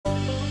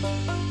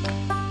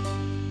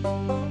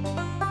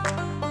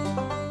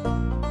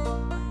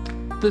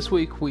This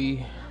week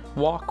we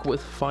walk with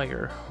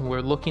fire.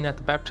 We're looking at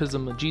the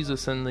baptism of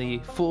Jesus and the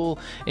full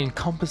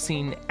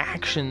encompassing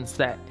actions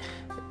that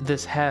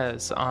this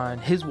has on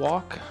his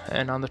walk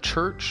and on the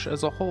church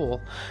as a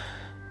whole.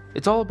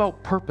 It's all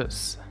about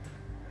purpose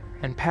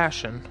and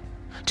passion.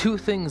 Two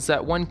things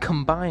that, when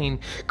combined,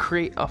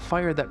 create a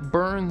fire that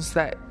burns,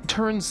 that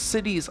turns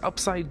cities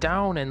upside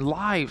down, and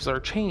lives are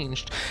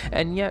changed.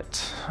 And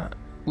yet,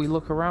 we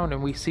look around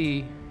and we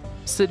see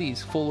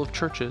cities full of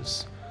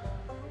churches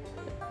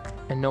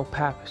and no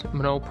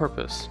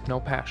purpose, no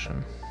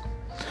passion.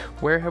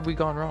 Where have we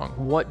gone wrong?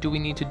 What do we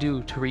need to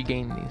do to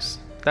regain these?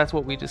 That's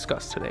what we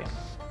discuss today.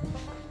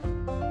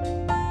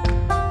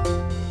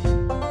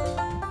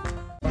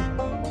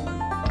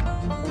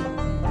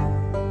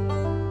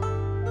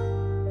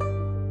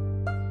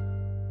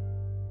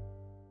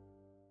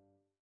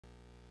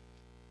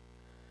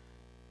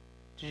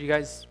 Did you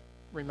guys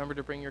remember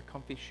to bring your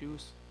comfy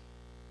shoes?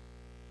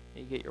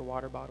 You get your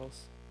water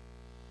bottles.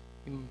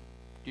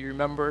 Do you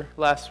remember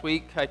last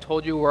week I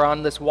told you we're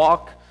on this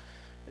walk?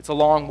 It's a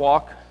long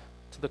walk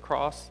to the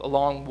cross, a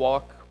long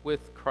walk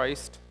with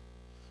Christ.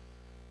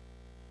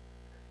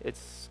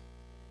 It's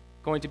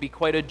going to be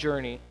quite a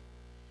journey.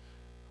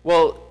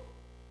 Well,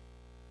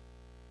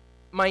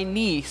 my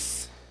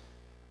niece,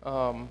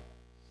 one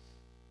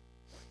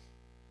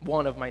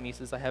of my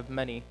nieces, I have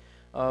many,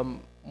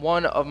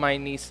 one of my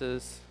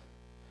nieces,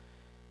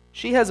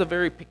 she has a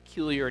very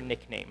peculiar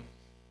nickname.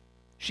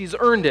 She's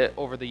earned it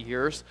over the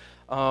years.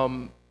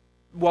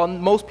 While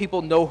most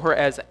people know her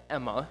as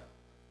Emma,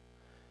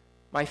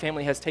 my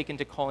family has taken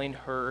to calling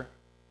her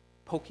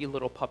Pokey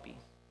Little Puppy.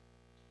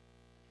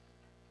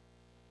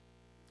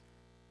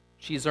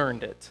 She's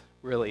earned it,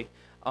 really.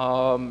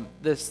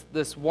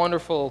 This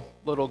wonderful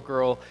little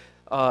girl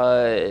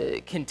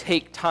can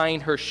take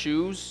tying her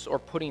shoes or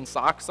putting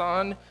socks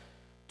on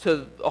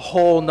to a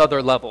whole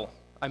nother level.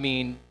 I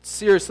mean,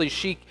 seriously,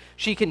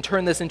 she can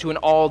turn this into an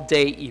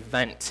all-day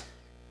event.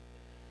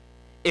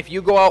 If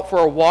you go out for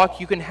a walk,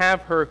 you can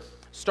have her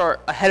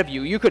start ahead of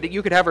you. You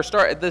could have her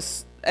start at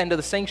this end of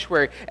the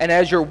sanctuary, and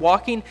as you're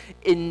walking,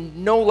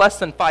 in no less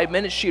than 5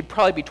 minutes, she'd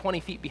probably be 20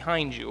 feet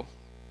behind you,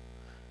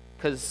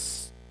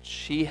 because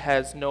she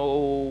has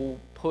no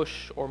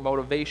push or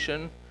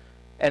motivation.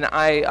 And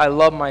I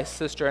love my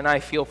sister, and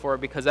I feel for her,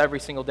 because every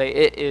single day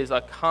it is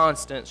a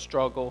constant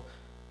struggle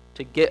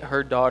to get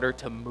her daughter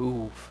to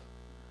move.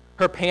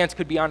 Her pants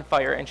could be on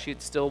fire, and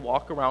she'd still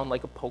walk around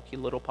like a pokey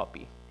little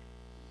puppy.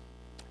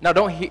 Now,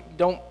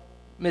 don't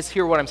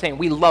mishear what I'm saying.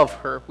 We love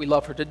her. We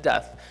love her to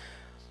death.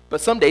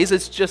 But some days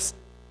it's just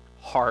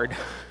hard.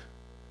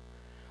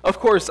 Of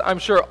course, I'm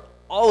sure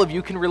all of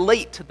you can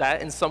relate to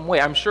that in some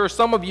way. I'm sure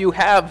some of you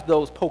have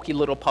those pokey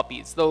little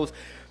puppies, those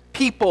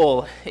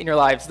people in your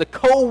lives, the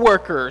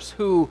co-workers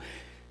who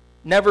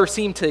never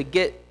seem to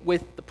get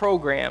with the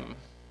program,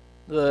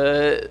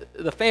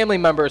 the family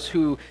members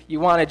who you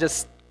want to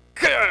just,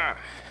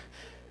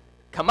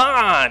 come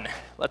on,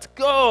 let's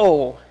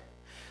go.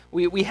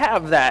 We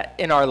have that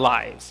in our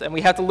lives, and we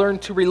have to learn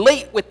to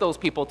relate with those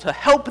people, to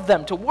help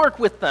them, to work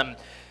with them,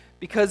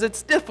 because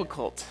it's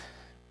difficult.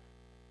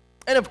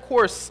 And of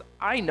course,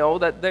 I know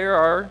that there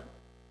are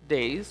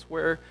days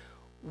where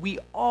we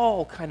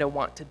all kind of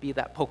want to be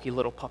that pokey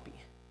little puppy.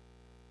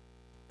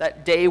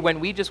 That day when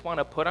we just want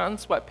to put on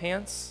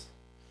sweatpants,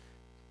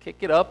 kick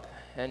it up,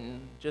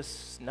 and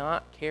just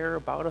not care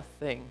about a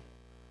thing.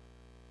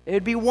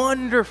 It'd be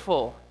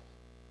wonderful.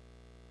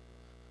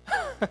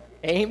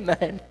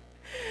 Amen.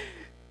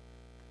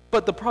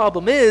 But the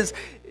problem is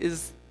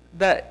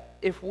that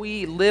if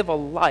we live a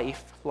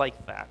life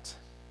like that,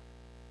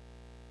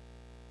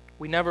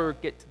 we never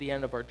get to the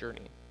end of our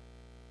journey.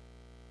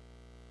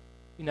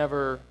 We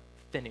never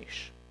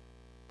finish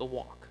the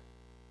walk.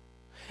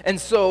 And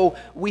so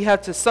we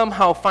have to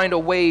somehow find a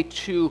way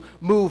to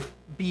move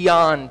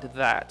beyond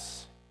that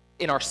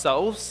in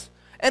ourselves,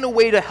 and a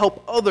way to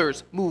help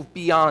others move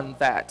beyond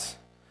that,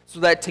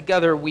 so that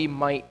together we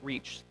might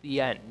reach the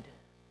end.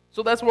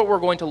 So that's what we're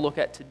going to look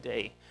at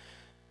today.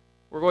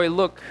 We're going to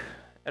look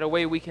at a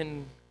way we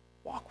can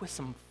walk with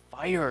some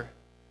fire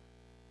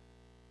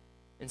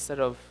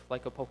instead of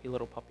like a pokey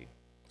little puppy.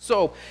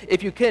 So,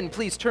 if you can,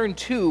 please turn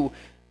to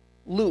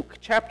Luke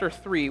chapter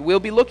 3.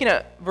 We'll be looking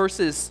at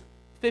verses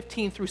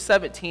 15 through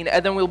 17,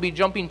 and then we'll be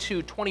jumping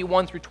to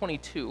 21 through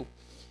 22.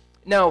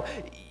 Now,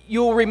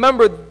 you'll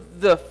remember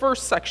the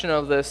first section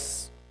of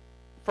this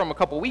from a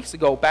couple weeks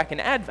ago back in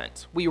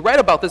Advent. We read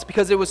about this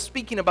because it was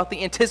speaking about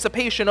the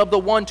anticipation of the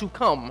one to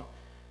come.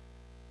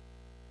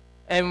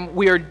 And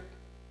we are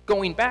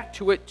going back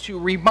to it to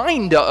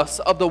remind us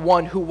of the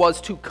one who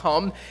was to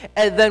come.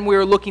 And then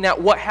we're looking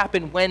at what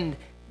happened when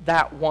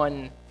that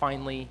one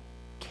finally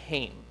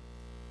came.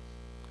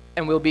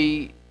 And we'll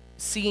be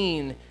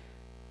seeing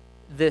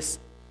this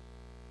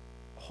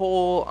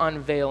whole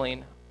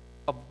unveiling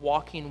of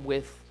walking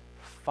with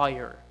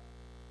fire,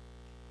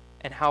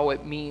 and how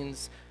it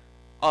means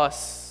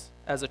us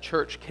as a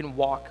church can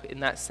walk in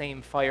that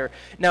same fire.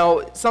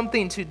 Now,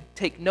 something to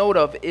take note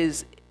of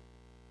is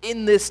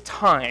in this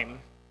time,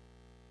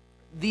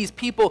 These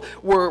people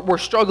were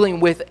struggling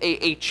with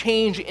a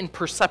change in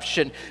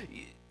perception.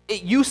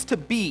 It used to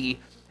be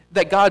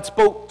that God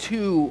spoke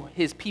to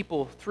his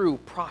people through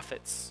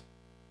prophets,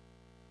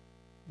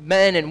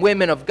 men and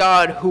women of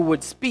God who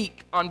would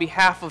speak on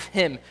behalf of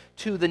him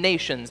to the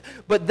nations.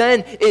 But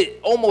then it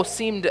almost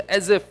seemed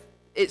as if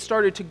it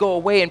started to go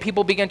away, and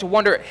people began to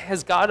wonder,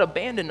 has God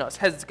abandoned us?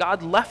 Has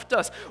God left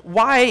us?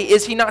 Why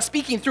is he not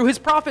speaking through his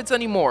prophets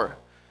anymore?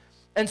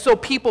 And so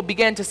people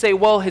began to say,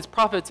 well, his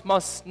prophets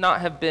must not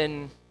have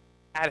been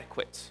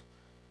adequate.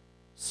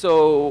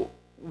 So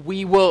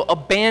we will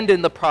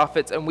abandon the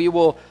prophets and we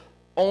will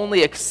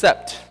only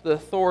accept the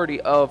authority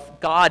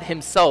of God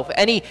himself.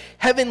 Any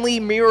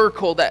heavenly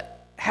miracle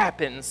that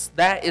happens,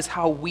 that is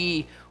how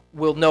we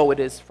will know it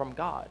is from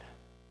God.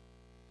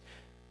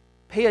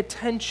 Pay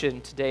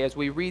attention today as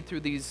we read through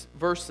these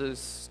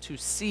verses to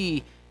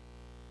see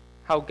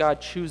how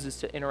God chooses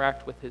to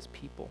interact with his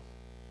people.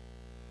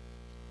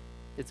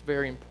 It's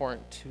very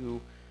important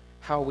to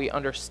how we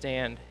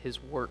understand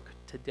his work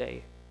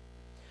today.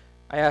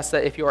 I ask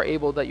that if you are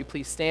able, that you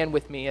please stand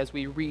with me as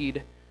we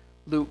read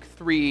Luke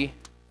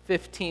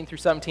 3:15 through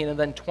 17, and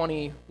then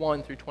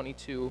 21 through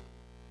 22.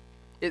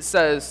 It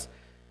says,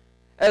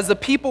 "As the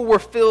people were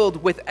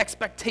filled with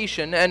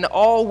expectation, and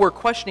all were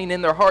questioning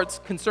in their hearts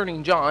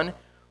concerning John,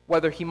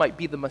 whether he might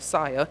be the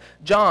Messiah,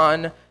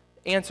 John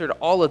answered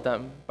all of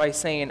them by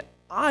saying,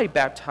 'I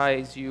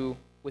baptize you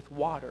with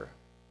water.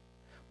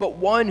 But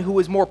one who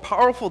is more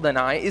powerful than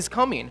I is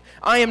coming.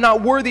 I am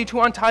not worthy to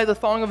untie the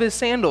thong of his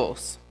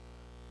sandals.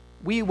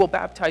 We will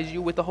baptize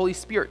you with the Holy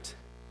Spirit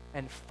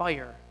and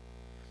fire.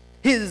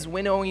 His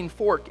winnowing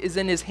fork is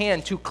in his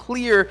hand to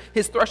clear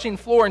his threshing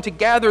floor and to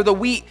gather the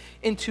wheat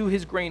into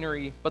his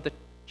granary, but the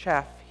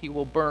chaff he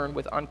will burn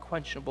with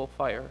unquenchable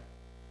fire.'"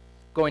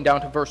 Going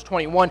down to verse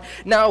 21.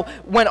 "Now,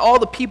 when all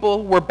the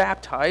people were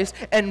baptized,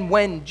 and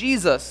when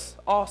Jesus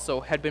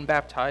also had been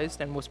baptized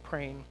and was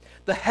praying,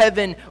 the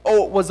heaven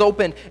was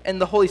opened,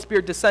 and the Holy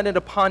Spirit descended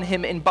upon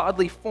him in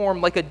bodily form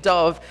like a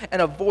dove,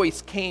 and a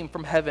voice came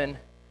from heaven,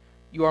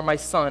 'You are my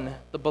Son,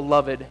 the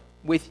beloved.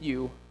 With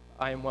you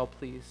I am well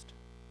pleased.'"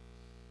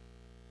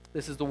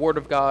 This is the word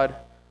of God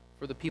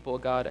for the people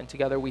of God, and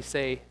together we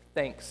say,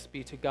 thanks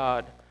be to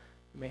God.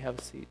 You may have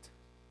a seat.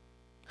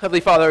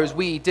 Heavenly Father, as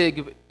we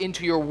dig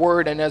into your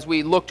word and as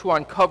we look to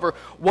uncover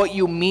what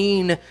you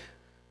mean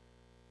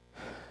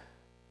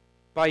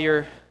by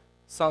your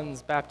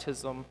Son's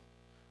baptism,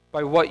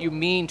 by what you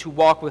mean to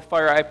walk with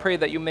fire, I pray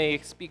that you may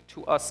speak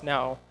to us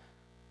now.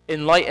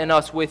 Enlighten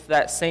us with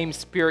that same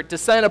Spirit.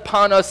 Descend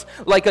upon us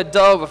like a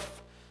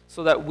dove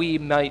so that we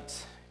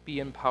might be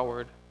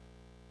empowered.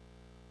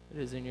 It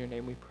is in your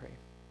name we pray.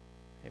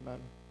 Amen.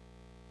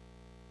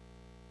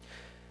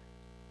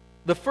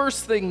 The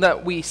first thing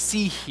that we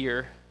see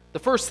here, the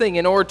first thing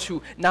in order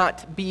to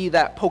not be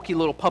that pokey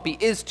little puppy,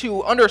 is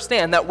to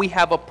understand that we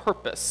have a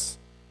purpose.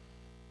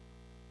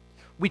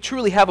 We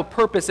truly have a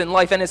purpose in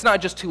life, and it's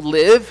not just to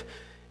live.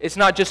 It's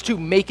not just to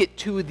make it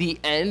to the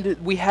end.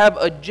 We have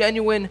a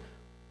genuine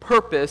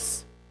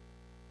purpose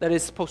that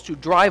is supposed to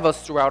drive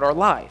us throughout our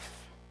life.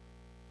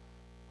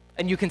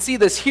 And you can see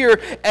this here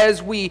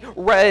as we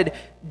read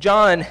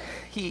John.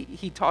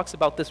 He talks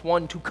about this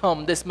one to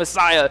come, this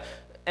Messiah.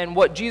 And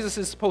what Jesus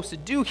is supposed to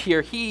do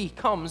here, he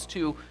comes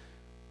to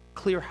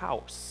clear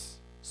house,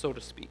 so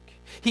to speak.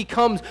 He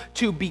comes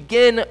to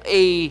begin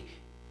a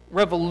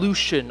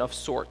revolution of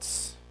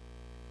sorts.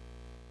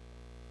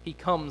 He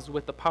comes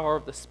with the power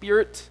of the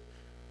Spirit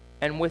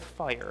and with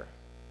fire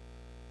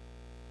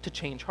to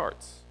change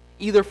hearts,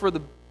 either for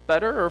the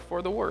better or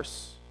for the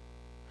worse.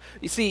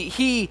 You see,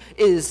 he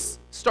is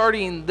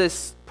starting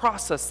this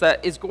process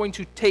that is going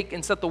to take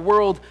and set the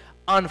world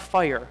on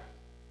fire.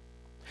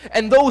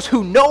 And those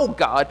who know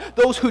God,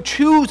 those who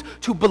choose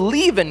to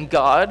believe in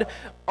God,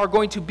 are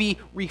going to be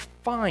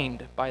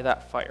refined by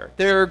that fire.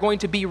 They're going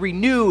to be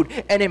renewed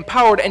and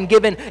empowered and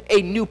given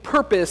a new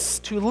purpose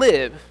to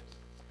live.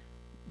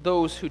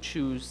 Those who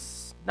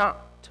choose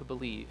not to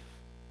believe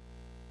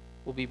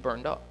will be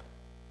burned up.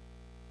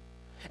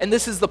 And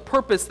this is the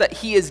purpose that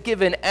he is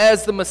given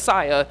as the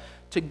Messiah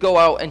to go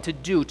out and to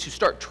do, to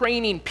start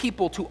training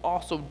people to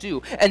also do.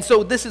 And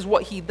so this is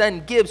what he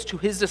then gives to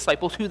his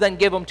disciples, who then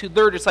give them to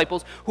their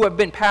disciples, who have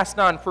been passed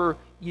on for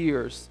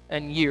years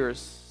and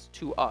years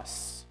to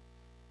us.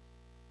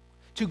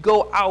 To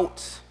go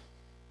out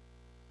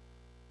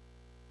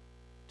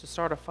to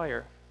start a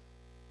fire.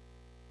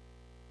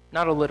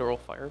 Not a literal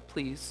fire,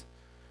 please.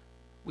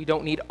 We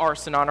don't need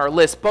arson on our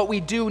list, but we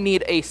do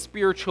need a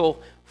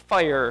spiritual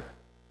fire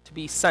to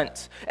be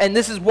sent. And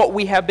this is what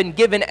we have been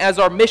given as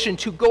our mission,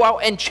 to go out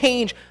and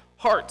change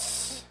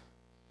hearts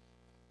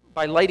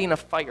by lighting a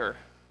fire.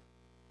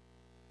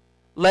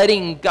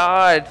 Letting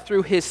God,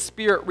 through his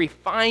Spirit,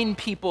 refine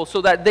people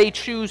so that they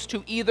choose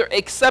to either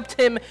accept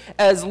him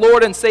as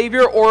Lord and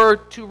Savior or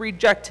to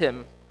reject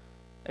him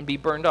and be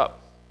burned up.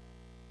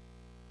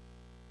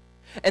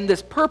 And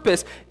this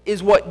purpose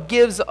is what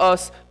gives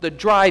us the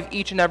drive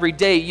each and every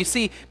day. You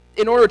see,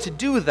 in order to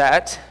do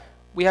that,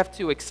 we have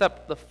to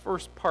accept the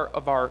first part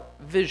of our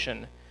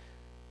vision.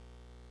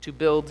 to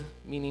build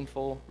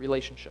meaningful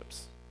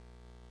relationships.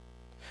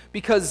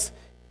 Because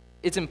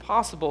it's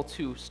impossible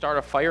to start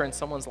a fire in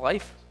someone's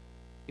life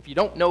if you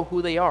don't know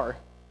who they are.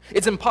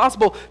 It's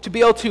impossible to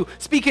be able to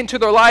speak into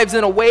their lives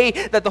in a way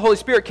that the Holy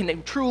Spirit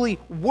can truly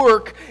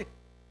work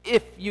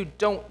if you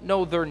don't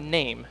know their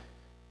name.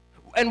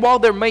 And while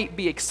there might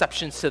be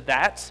exceptions to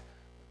that,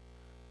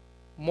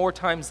 more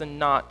times than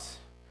not,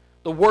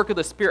 the work of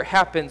the Spirit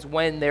happens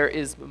when there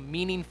is a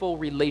meaningful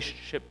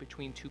relationship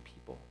between two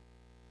people.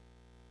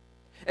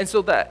 And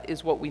so that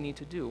is what we need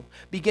to do.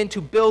 Begin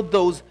to build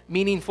those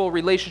meaningful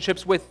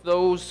relationships with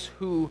those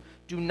who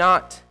do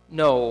not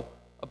know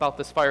about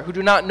this fire, who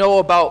do not know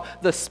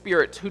about the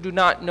Spirit, who do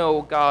not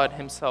know God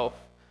Himself,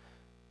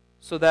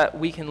 so that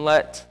we can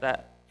let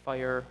that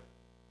fire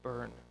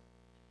burn,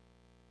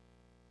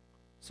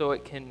 so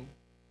it can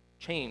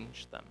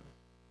change them,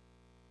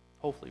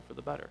 hopefully for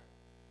the better.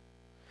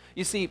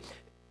 You see,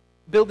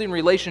 building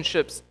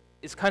relationships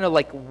is kind of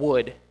like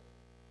wood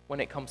when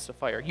it comes to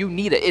fire. You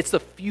need it. It's the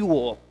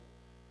fuel.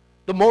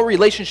 The more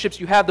relationships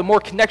you have, the more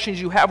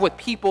connections you have with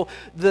people,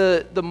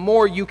 the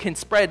more you can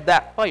spread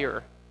that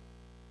fire.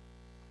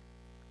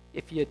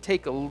 If you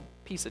take a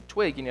piece of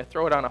twig and you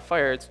throw it on a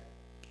fire, it's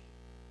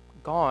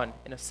gone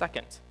in a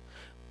second.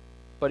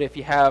 But if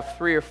you have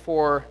 3 or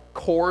 4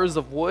 cores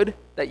of wood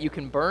that you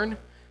can burn,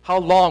 how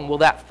long will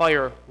that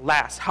fire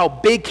last? How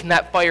big can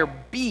that fire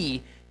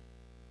be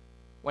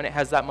when it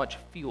has that much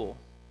fuel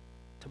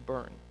to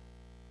burn?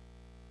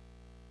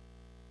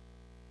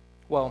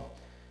 Well,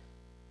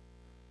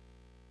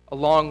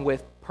 along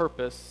with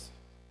purpose,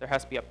 there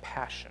has to be a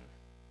passion.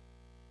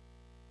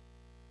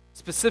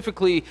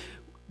 Specifically,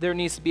 there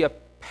needs to be a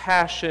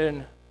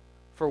passion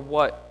for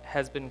what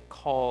has been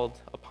called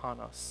upon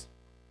us.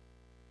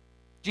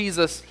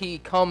 Jesus, He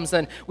comes,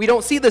 and we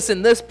don't see this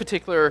in this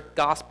particular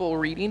gospel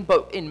reading,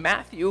 but in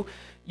Matthew,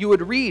 you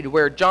would read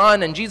where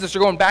John and Jesus are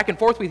going back and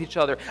forth with each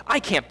other. I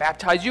can't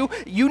baptize you.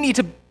 You need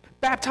to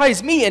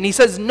baptize me. And He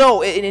says,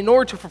 no, in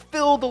order to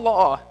fulfill the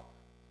law,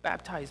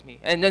 baptize me.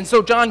 And then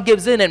so John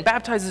gives in and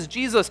baptizes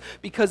Jesus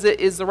because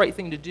it is the right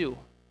thing to do.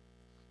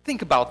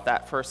 Think about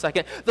that for a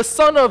second. The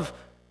Son of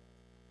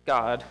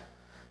God,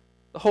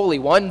 the Holy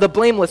One, the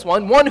blameless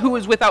one who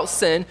is without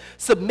sin,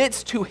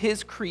 submits to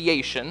His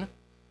creation,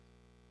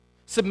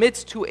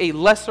 submits to a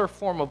lesser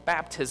form of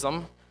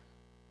baptism,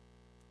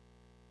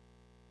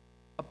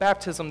 a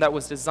baptism that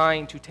was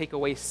designed to take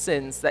away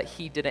sins that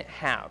He didn't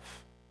have.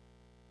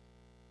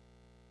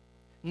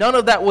 None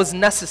of that was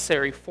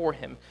necessary for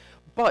Him.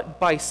 But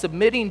by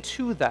submitting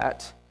to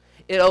that,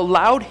 it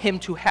allowed Him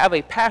to have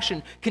a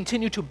passion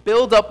continue to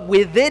build up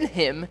within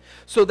Him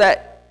so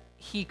that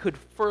He could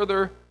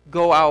further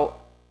go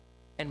out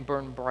and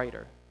burn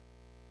brighter.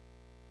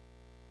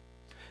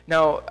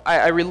 Now,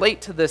 I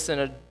relate to this in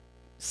a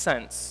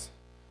sense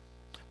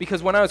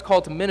because when I was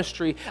called to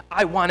ministry,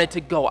 I wanted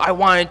to go. I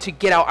wanted to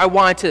get out. I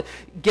wanted to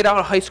get out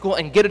of high school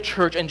and get a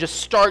church and just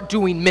start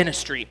doing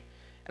ministry.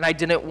 And I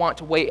didn't want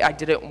to wait. I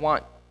didn't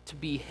want to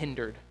be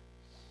hindered.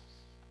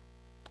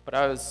 But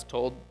I was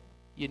told,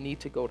 you need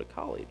to go to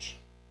college.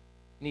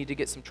 You need to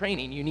get some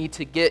training. You need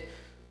to get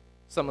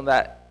some of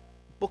that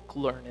book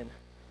learning.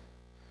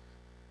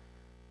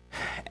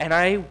 And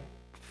I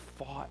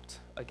fought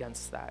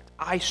against that.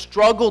 I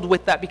struggled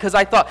with that because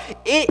I thought,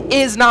 it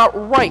is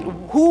not right.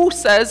 Who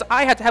says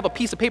I have to have a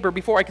piece of paper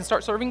before I can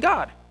start serving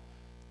God?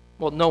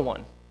 Well, no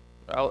one.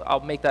 I'll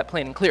make that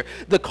plain and clear.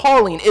 The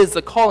calling is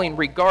the calling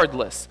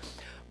regardless.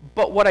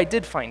 But what I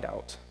did find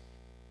out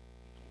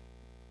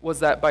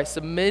was that by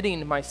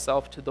submitting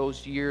myself to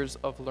those years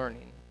of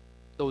learning,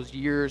 those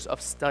years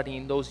of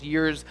studying, those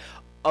years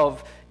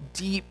of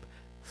deep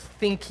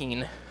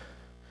thinking,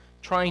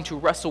 trying to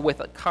wrestle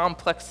with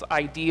complex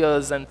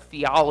ideas and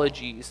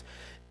theologies,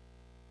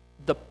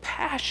 the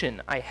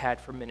passion I had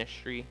for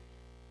ministry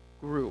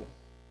grew.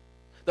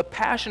 The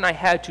passion I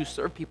had to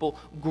serve people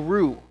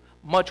grew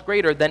much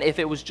greater than if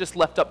it was just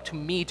left up to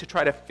me to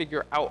try to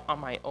figure out on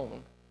my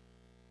own.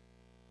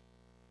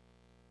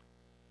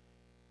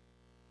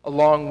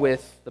 Along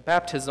with the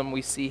baptism,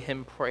 we see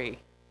Him pray.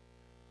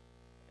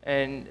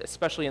 And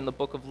especially in the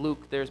book of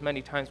Luke, there's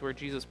many times where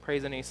Jesus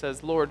prays and He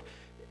says, Lord,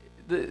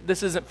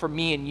 this isn't for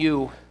me and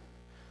you,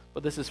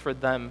 but this is for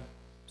them,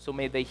 so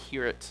may they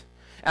hear it.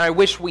 And I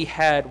wish we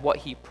had what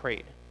He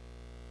prayed,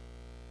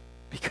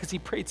 because He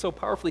prayed so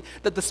powerfully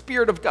that the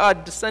Spirit of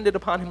God descended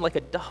upon Him like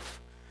a dove.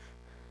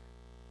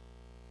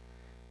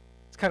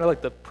 It's kind of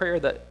like the prayer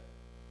that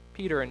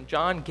Peter and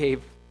John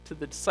gave to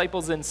the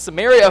disciples in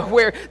Samaria,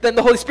 where then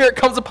the Holy Spirit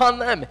comes upon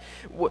them.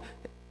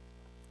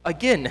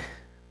 Again,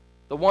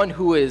 the one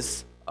who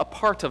is a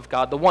part of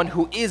God, the one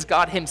who is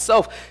God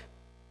Himself,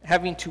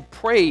 having to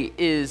pray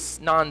is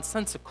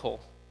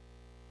nonsensical.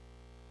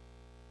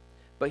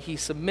 But He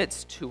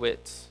submits to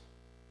it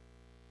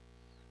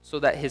so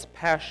that His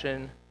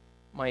passion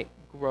might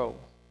grow.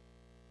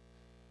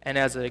 And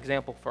as an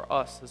example for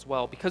us as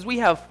well, because we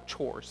have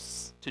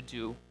chores to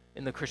do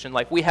in the Christian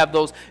life. We have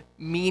those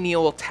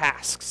menial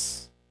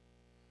tasks.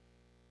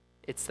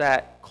 It's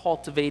that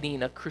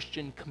cultivating a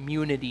Christian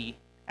community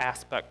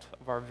aspect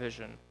of our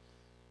vision.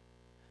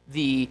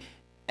 the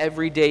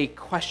everyday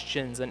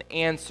questions and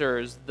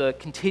answers, the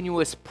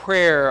continuous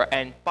prayer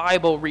and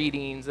Bible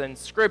readings and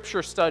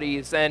scripture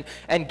studies and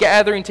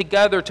gathering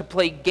together to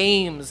play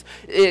games.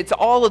 It's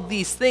all of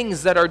these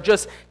things that are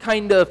just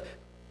kind of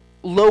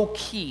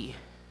low-key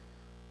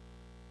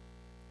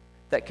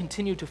that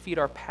continue to feed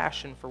our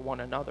passion for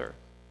one another.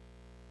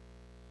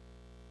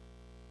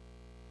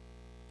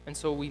 And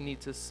so we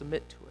need to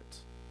submit to it,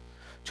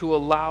 to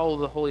allow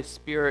the Holy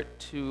Spirit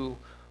to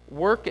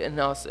work in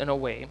us in a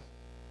way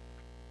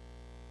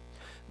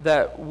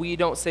that we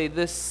don't say,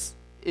 this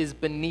is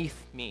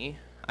beneath me.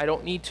 I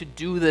don't need to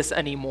do this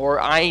anymore.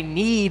 I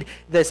need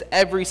this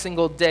every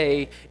single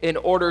day in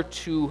order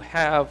to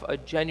have a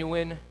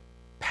genuine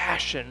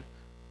passion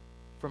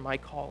for my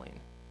calling.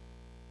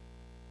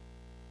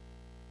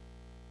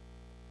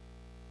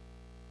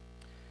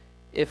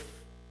 If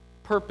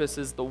purpose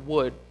is the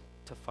wood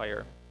to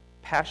fire,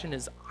 passion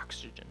is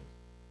oxygen.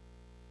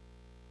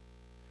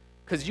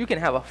 Because you can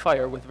have a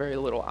fire with very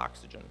little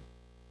oxygen.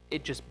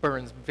 It just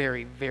burns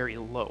very, very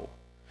low.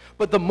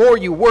 But the more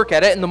you work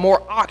at it and the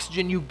more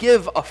oxygen you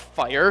give a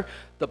fire,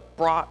 the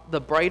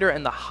brighter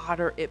and the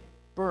hotter it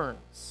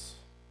burns.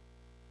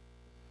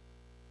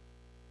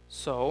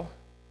 So,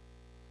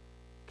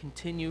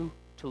 continue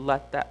to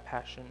let that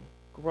passion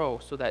grow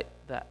so that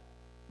that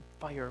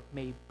fire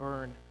may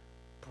burn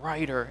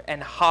brighter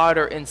and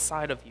hotter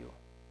inside of you.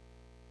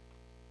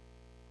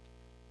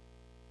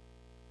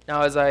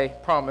 Now, as I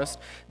promised,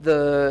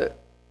 the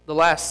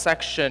last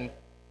section,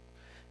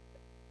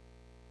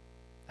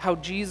 how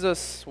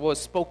Jesus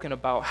was spoken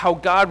about, how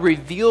God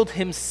revealed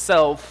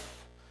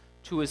himself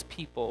to his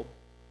people.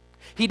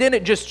 He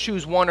didn't just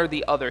choose one or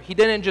the other. He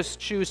didn't just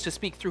choose to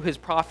speak through his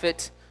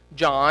prophet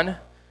John,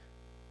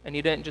 and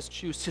he didn't just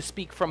choose to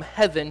speak from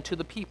heaven to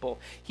the people.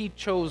 He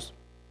chose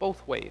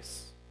both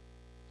ways.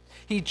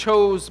 He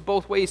chose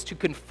both ways to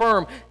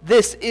confirm,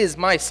 this is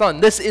my son,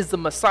 this is the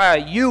Messiah.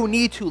 You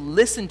need to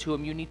listen to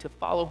him. You need to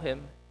follow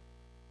him,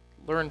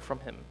 learn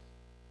from him.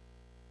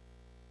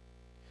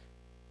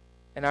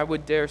 And I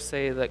would dare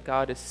say that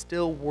God is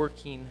still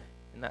working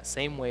in that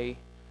same way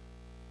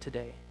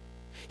today.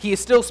 He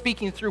is still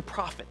speaking through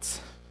prophets.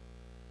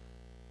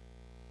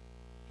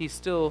 He's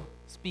still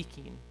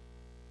speaking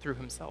through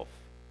himself.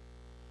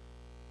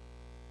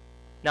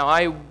 Now,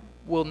 I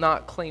will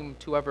not claim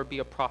to ever be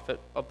a prophet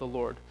of the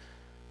Lord.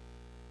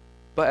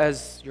 But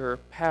as your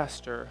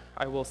pastor,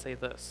 I will say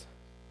this.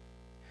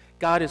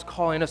 God is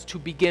calling us to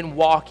begin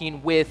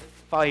walking with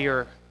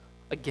fire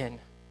again.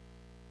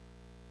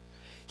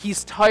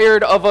 He's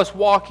tired of us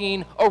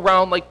walking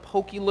around like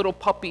pokey little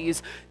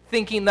puppies,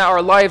 thinking that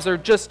our lives are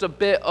just a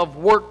bit of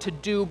work to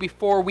do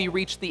before we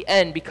reach the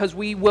end, because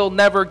we will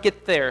never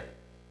get there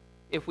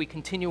if we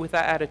continue with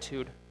that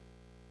attitude.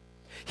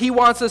 He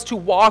wants us to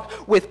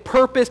walk with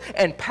purpose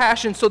and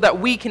passion so that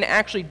we can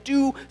actually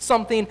do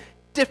something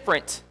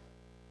different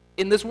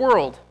in this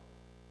world.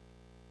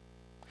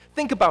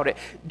 Think about it.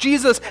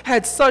 Jesus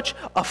had such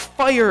a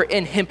fire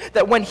in him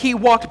that when he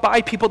walked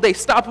by people, they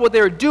stopped what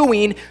they were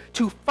doing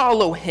to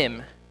follow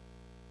him.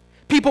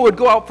 People would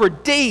go out for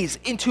days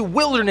into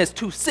wilderness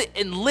to sit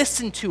and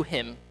listen to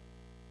him.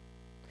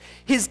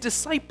 His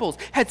disciples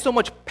had so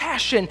much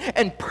passion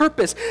and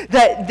purpose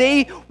that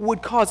they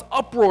would cause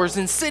uproars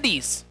in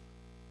cities.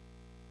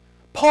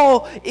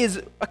 Paul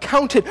is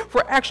accounted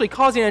for actually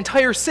causing an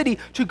entire city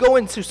to go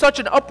into such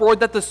an uproar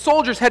that the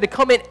soldiers had to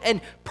come in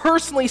and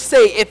personally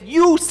say, if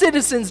you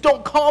citizens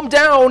don't calm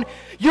down,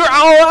 you're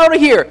all out of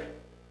here.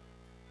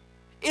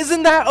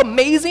 Isn't that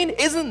amazing?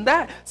 Isn't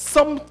that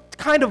some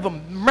kind of a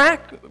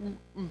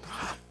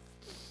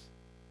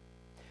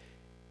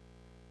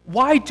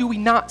Why do we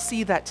not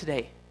see that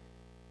today?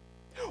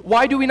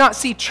 Why do we not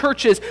see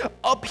churches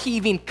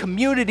upheaving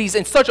communities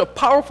in such a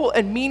powerful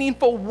and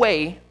meaningful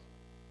way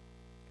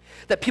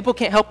that people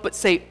can't help but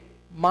say,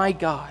 my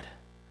God?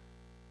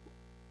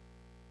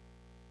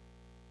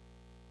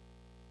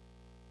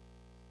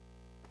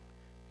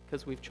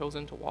 Because we've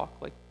chosen to walk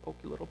like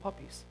pokey little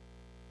puppies.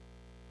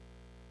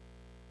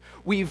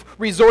 We've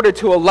resorted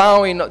to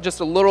allowing just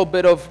a little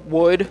bit of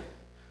wood,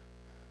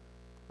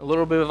 a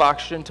little bit of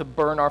oxygen to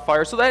burn our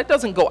fire so that it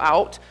doesn't go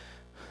out.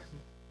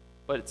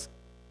 But it's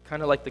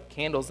kind of like the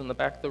candles in the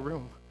back of the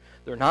room.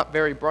 They're not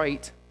very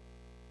bright.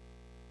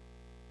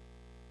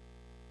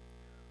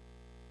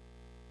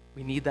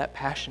 We need that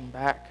passion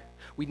back.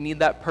 We need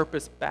that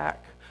purpose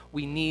back.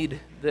 We need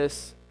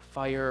this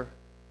fire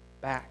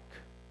back.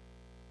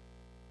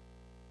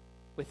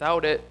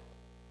 Without it,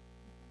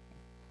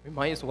 we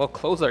might as well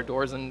close our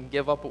doors and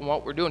give up on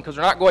what we're doing because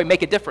we're not going to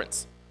make a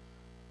difference.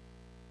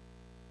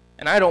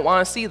 And I don't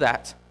want to see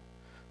that.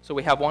 So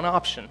we have one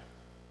option.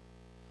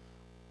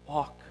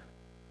 Walk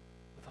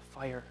with a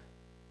fire.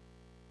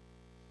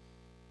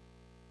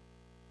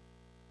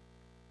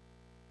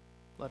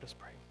 Let us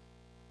pray.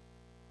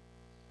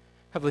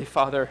 Heavenly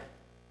Father,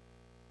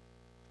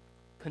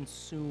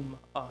 consume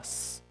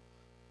us.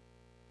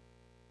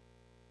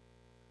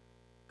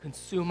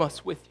 Consume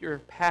us with your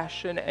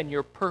passion and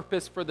your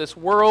purpose for this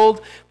world,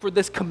 for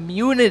this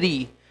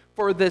community,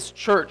 for this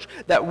church,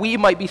 that we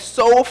might be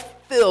so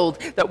filled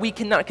that we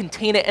cannot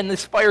contain it, and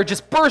this fire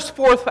just bursts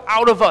forth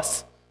out of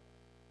us.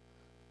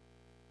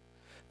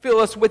 Fill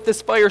us with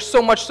this fire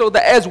so much so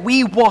that as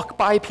we walk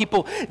by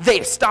people,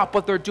 they stop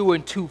what they're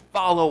doing to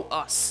follow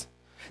us.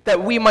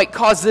 That we might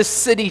cause this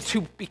city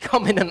to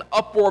become in an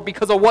uproar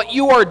because of what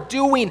you are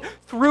doing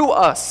through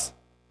us.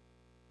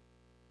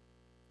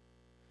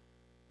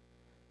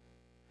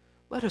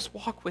 Let us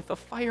walk with a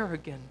fire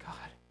again, God.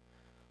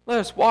 Let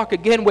us walk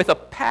again with a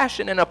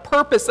passion and a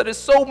purpose that is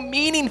so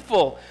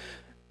meaningful.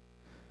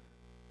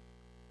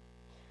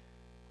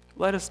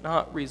 Let us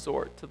not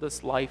resort to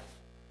this life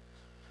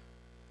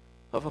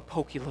of a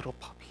pokey little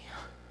puppy.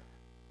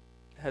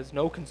 It has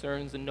no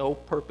concerns and no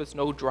purpose,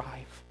 no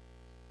drive.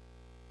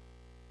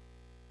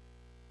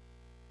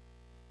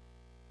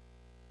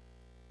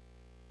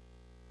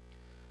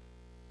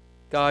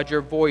 God,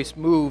 your voice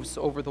moves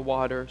over the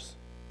waters.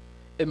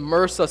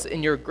 Immerse us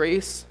in your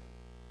grace.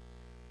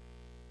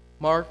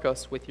 Mark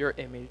us with your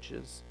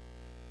images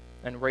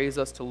and raise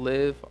us to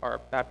live our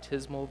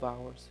baptismal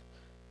vows,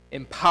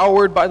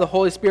 empowered by the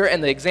Holy Spirit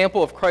and the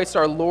example of Christ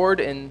our Lord,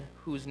 in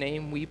whose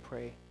name we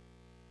pray.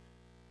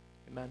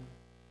 Amen.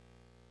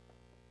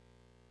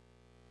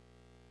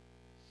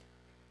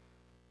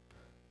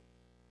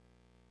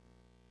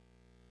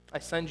 I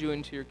send you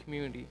into your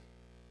community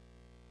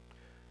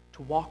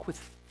to walk with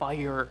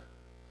fire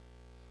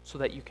so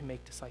that you can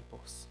make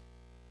disciples.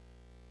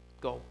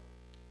 Go.